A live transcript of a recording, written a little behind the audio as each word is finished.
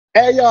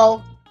Hey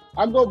yo,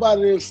 I go by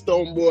the name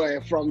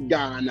Stonebwoy from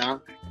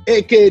Ghana,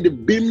 aka the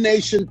Beam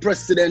Nation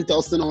president,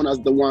 also known as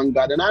the One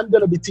God, and I'm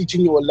gonna be teaching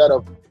you a lot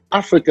of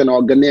African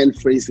or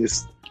Ghanaian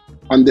phrases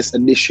on this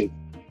edition.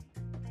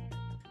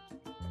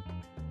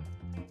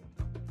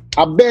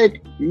 Abeg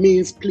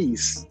means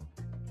please,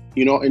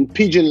 in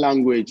pidgin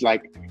language,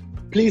 like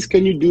please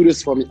can you do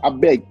this for me?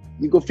 Abeg,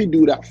 you go fit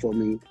do that for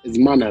me. It's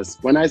manners.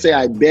 When I say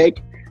I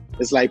beg,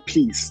 it's like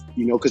please,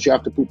 because you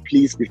have to put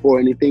please before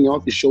anything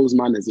else. It shows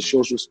manners, it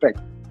shows respect.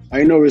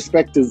 I know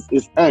respect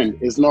is earned.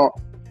 It's not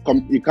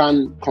you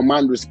can't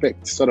command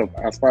respect, sort of,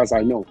 as far as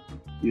I know.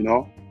 You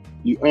know,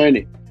 you earn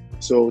it.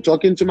 So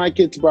talking to my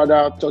kids,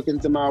 brother, talking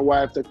to my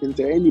wife, talking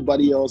to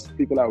anybody else,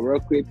 people I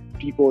work with,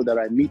 people that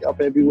I meet up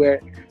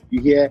everywhere,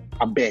 you hear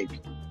I beg,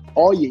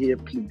 or you hear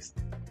please.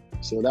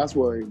 So that's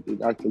what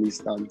it actually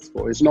stands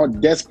for. It's not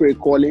desperate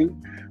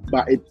calling,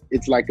 but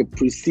it's like it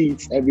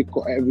precedes every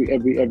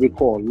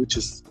call,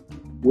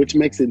 which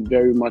makes it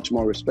very much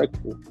more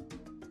respectful.